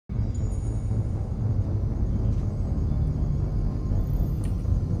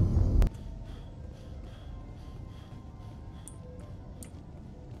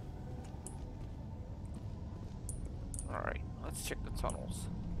check the tunnels.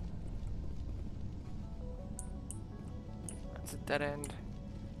 That's a dead end.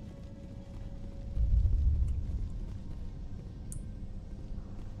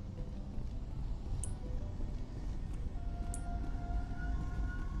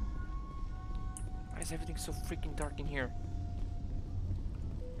 Why is everything so freaking dark in here?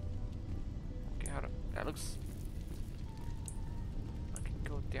 Okay, how do... That looks... I can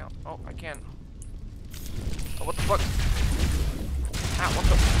go down. Oh, I can. Oh, what the fuck? Ah, what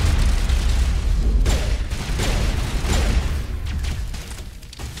the...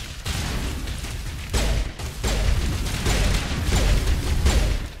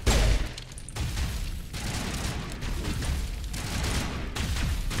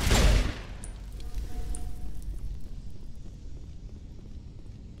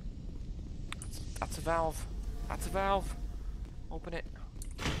 That's a valve. That's a valve. Open it.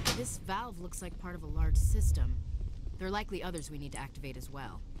 This valve looks like part of a large system. There are likely others we need to activate as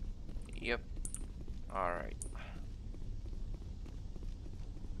well. Yep. Alright.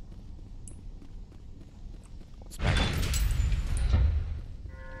 What's back?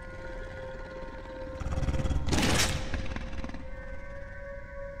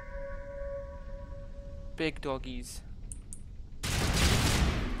 Big doggies.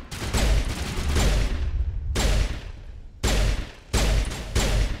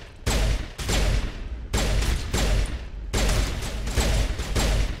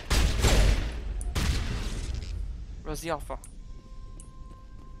 Where's the alpha?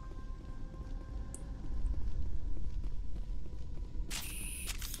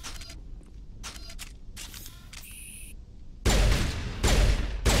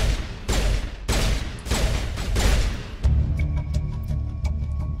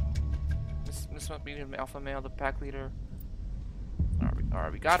 This might be the alpha male, the pack leader.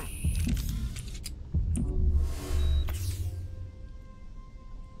 Alright, we got him.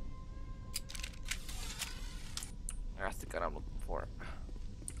 That's the gun I'm looking for.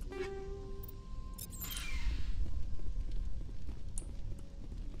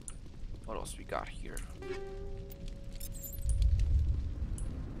 What else we got here?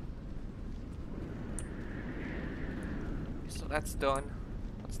 So that's done.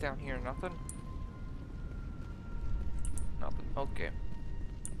 What's down here? Nothing? Nothing. Okay.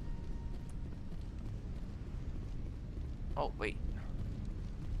 Oh, wait.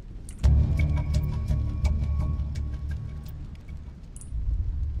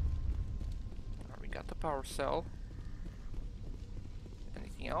 Got the power cell.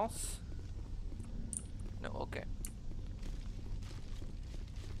 Anything else? No, okay.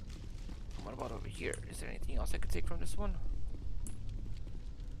 What about over here? Is there anything else I could take from this one?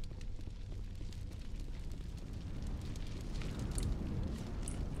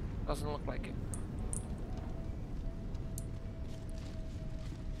 Doesn't look like it.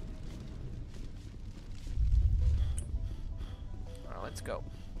 Alright, let's go.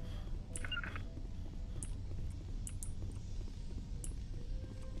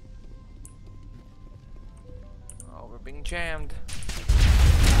 We're being jammed.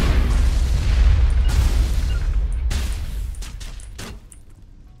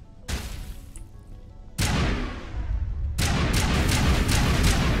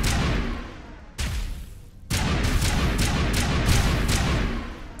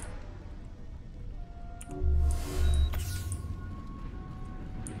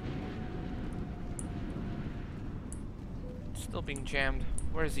 Still being jammed.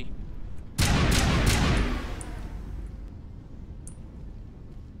 Where is he?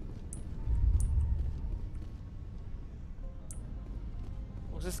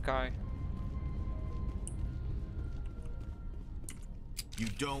 This guy. You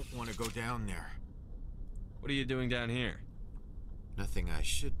don't want to go down there. What are you doing down here? Nothing I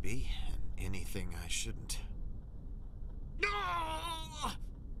should be, and anything I shouldn't. No!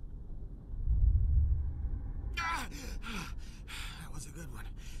 That was a good one.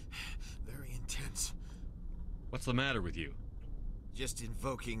 Very intense. What's the matter with you? Just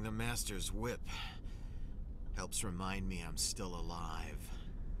invoking the Master's whip helps remind me I'm still alive.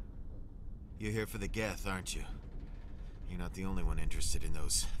 You're here for the Geth, aren't you? You're not the only one interested in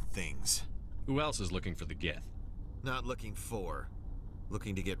those things. Who else is looking for the Geth? Not looking for.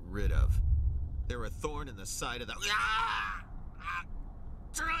 Looking to get rid of. They're a thorn in the side of the...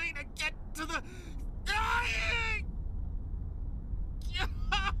 Trying to get to the... Dying!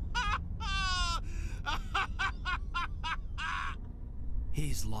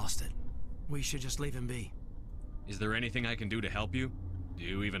 He's lost it. We should just leave him be. Is there anything I can do to help you? Do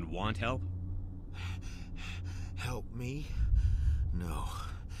you even want help? Help me? No.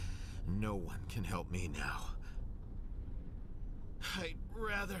 No one can help me now. I'd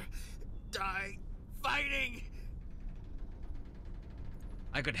rather die fighting.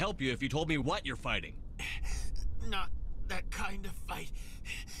 I could help you if you told me what you're fighting. Not that kind of fight.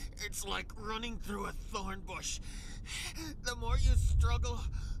 It's like running through a thorn bush. The more you struggle...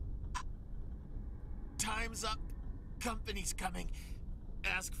 Time's up. Company's coming.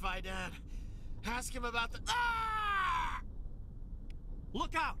 Ask Fidan. Ask him about the... Ah!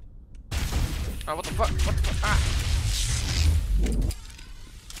 Look out! Oh, what the fuck? What the fuck? Ah!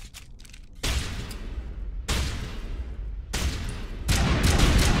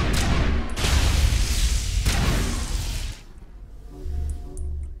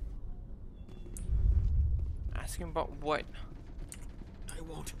 Ask him about what? I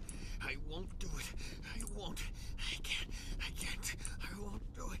won't do it. I won't. I can't. I won't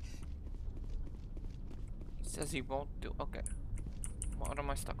do it. He says he won't do. Okay. What am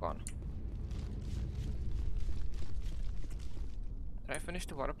I stuck on? Did I finish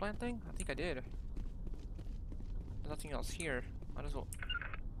the water plant thing? I think I did. There's nothing else here. Might as well.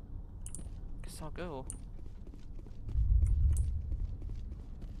 Guess I'll go.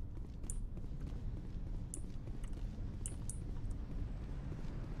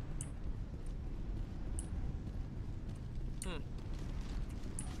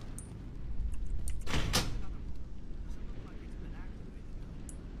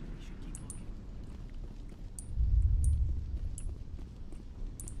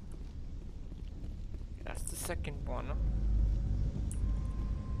 That's the second one.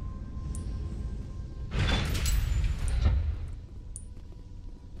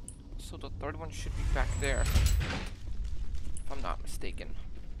 So the third one should be back there, if I'm not mistaken.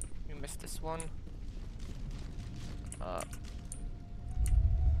 We missed this one.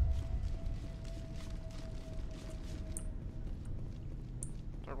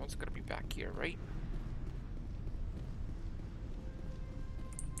 Third one's gonna be back here, right?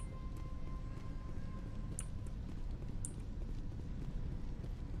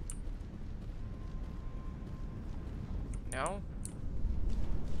 No?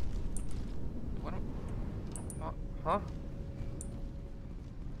 What am... Huh?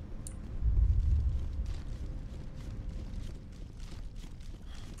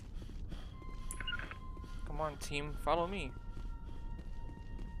 Come on, team, follow me.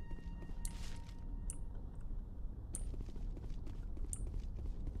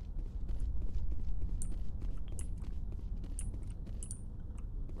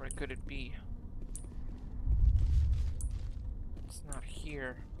 Where could it be? It's not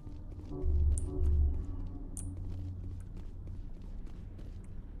here.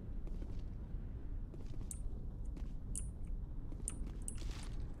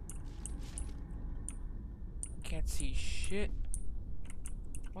 Can't see shit.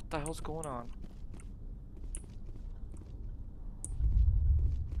 What the hell's going on?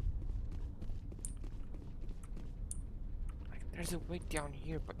 Like, there's a way down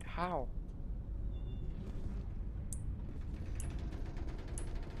here, but how?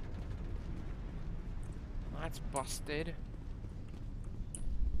 That's busted.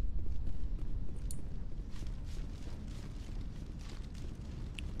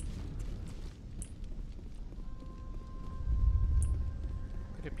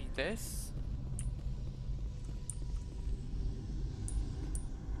 Could it be this?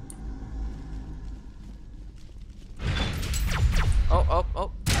 Oh, oh,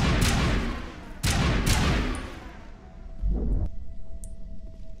 oh.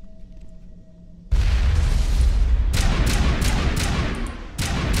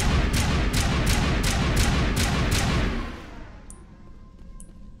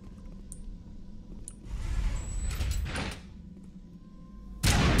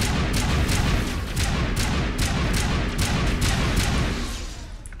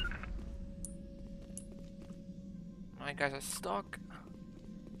 My guys are stuck.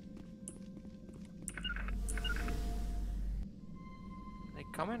 They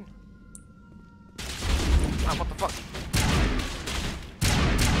coming? Ah, what the fuck?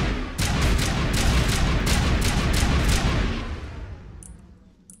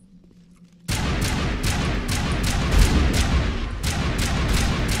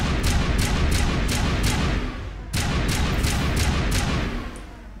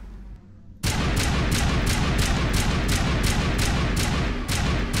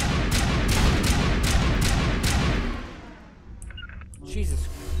 Jesus.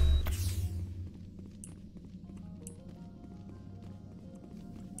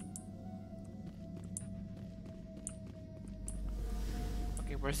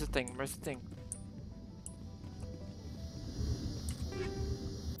 Okay, where's the thing? Where's the thing?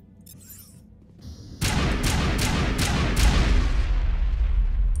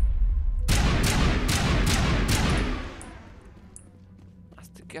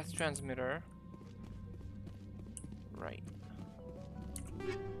 gas transmitter. Right.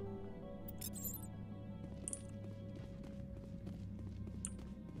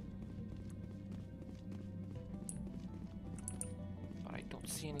 But I don't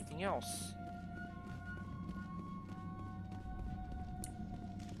see anything else.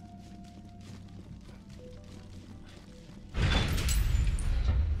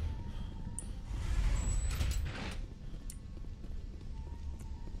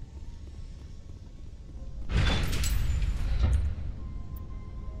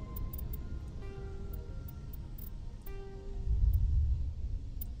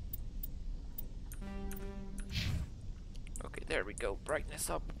 Okay, there we go. Brightness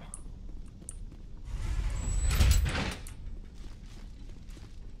up.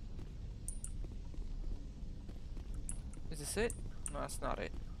 Is this it? No, that's not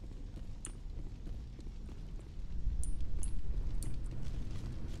it.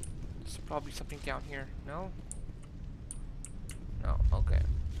 There's probably something down here. No? No, okay.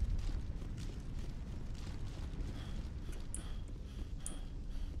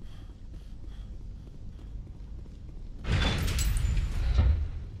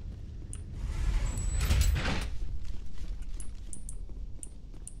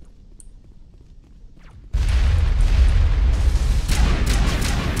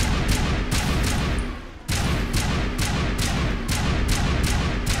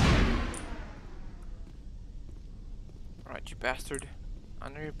 Alright, you bastard. I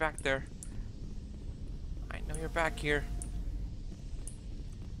know you're back there. I know you're back here.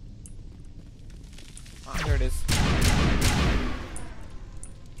 Ah, here it is.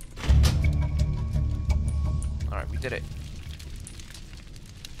 Alright, we did it.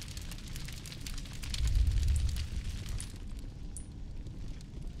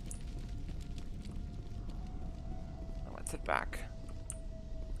 Now let's head back.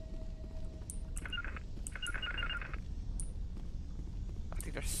 I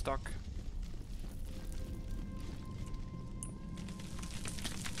think they're stuck.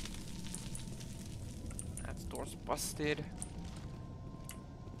 That door's busted.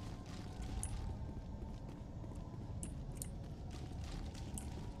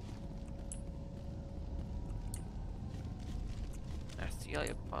 That's the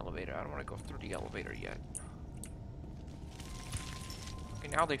elevator. I don't want to go through the elevator yet. Okay,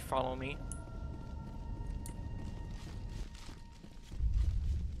 now they follow me.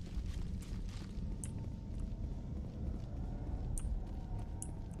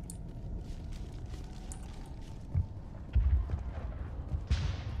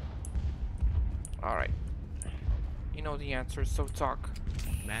 Alright. You know the answer, so talk.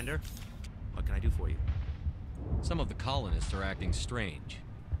 Commander, what can I do for you? Some of the colonists are acting strange.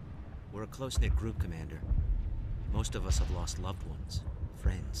 We're a close-knit group, Commander. Most of us have lost loved ones,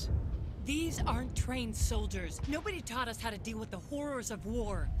 friends. These aren't trained soldiers. Nobody taught us how to deal with the horrors of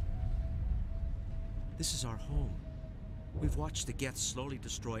war. This is our home. We've watched the Geth slowly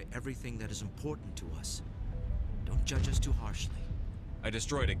destroy everything that is important to us. Don't judge us too harshly. I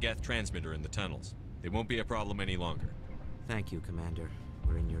destroyed a Geth transmitter in the tunnels. They won't be a problem any longer. Thank you, Commander.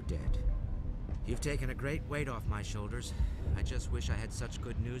 We're in your debt. You've taken a great weight off my shoulders. I just wish I had such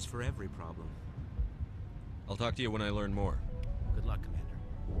good news for every problem. I'll talk to you when I learn more. Good luck, Commander.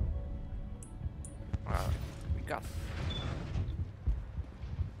 We got...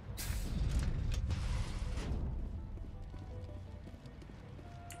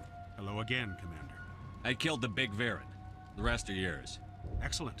 Hello again, Commander. I killed the big Varen. The rest are yours.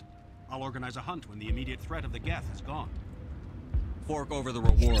 Excellent. I'll organize a hunt when the immediate threat of the Geth is gone. Fork over the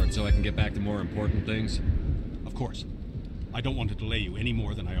reward so I can get back to more important things. Of course. I don't want to delay you any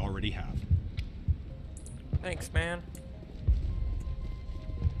more than I already have. Thanks, man.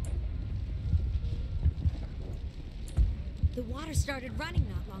 The water started running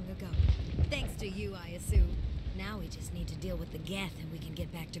not long ago. Thanks to you, I assume. Now we just need to deal with the Geth and we can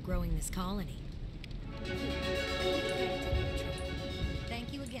get back to growing this colony.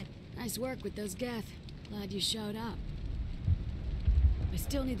 Thank you again. Nice work with those Geth. Glad you showed up. I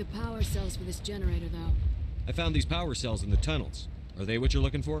still need the power cells for this generator, though. I found these power cells in the tunnels. Are they what you're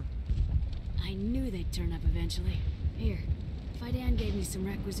looking for? I knew they'd turn up eventually. Here, Fidan gave me some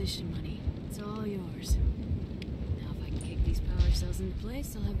requisition money. It's all yours. Now if I can kick these power cells into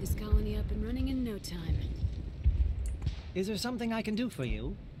place, I'll have this colony up and running in no time. Is there something I can do for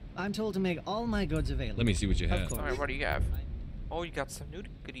you? I'm told to make all my goods available. Let me see what you Of have. course. Alright, what do you have? Oh, you got some new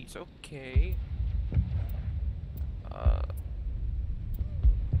goodies. Okay. I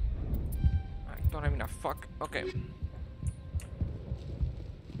don't have enough. Fuck. Okay.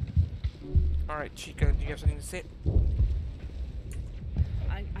 Alright, Chica, do you have something to say?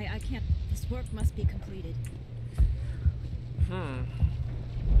 I can't. This work must be completed.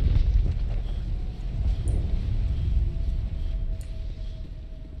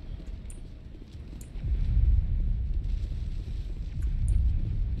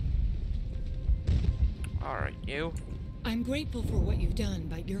 Alright, you. I'm grateful for what you've done,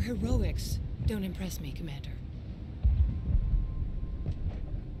 but your heroics don't impress me, Commander.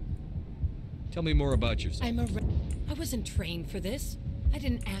 Tell me more about yourself. I wasn't trained for this. I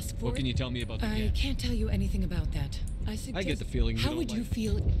didn't ask for it. What can you tell me about the I Geth? can't tell you anything about that. I get the feeling you How don't would you like-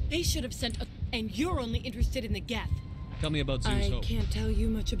 feel? They should have sent a... And you're only interested in the Geth. Tell me about Zeus I Hope. can't tell you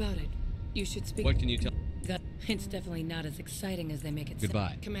much about it. You should speak... What can you tell? It's definitely not as exciting as they make it Goodbye.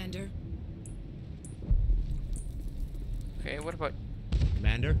 sound. Commander. Okay, what about...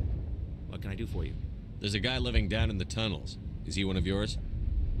 Commander, what can I do for you? There's a guy living down in the tunnels. Is he one of yours?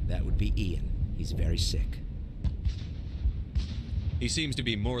 That would be Ian. He's very sick. He seems to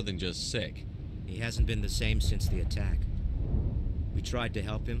be more than just sick. He hasn't been the same since the attack. We tried to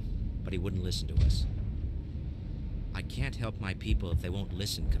help him, but he wouldn't listen to us. I can't help my people if they won't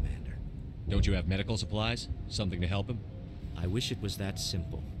listen, Commander. Don't you have medical supplies? Something to help him? I wish it was that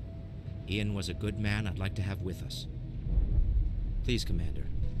simple. Ian was a good man I'd like to have with us. Please, Commander.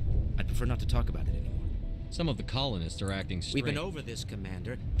 I'd prefer not to talk about it anymore. Some of the colonists are acting strange. We've been over this,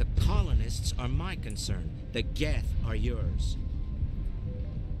 Commander. The colonists are my concern. The Geth are yours.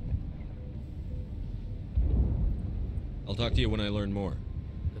 I'll talk to you when I learn more.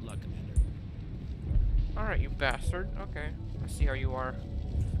 Good luck, Commander. Alright, you bastard. Okay. I see how you are.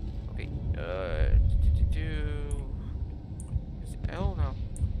 Okay, Is it L? No.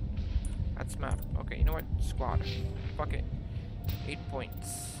 That's map. Okay, you know what? Squad. Fuck it. 8 points.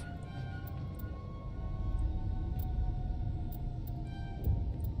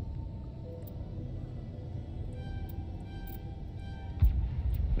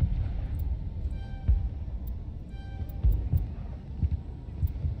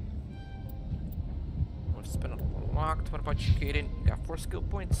 What's been unlocked? What about you, Kaden? You got 4 skill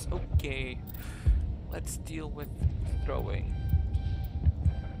points? Okay. Let's deal with throwing.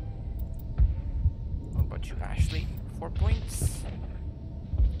 What about you, Ashley? 4 points.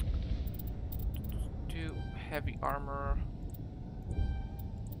 2 heavy armor.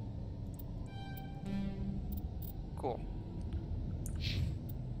 Cool.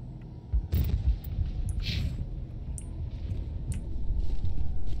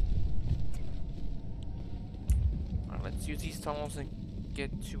 Alright, let's use these tunnels and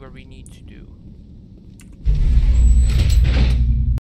get to where we need to do.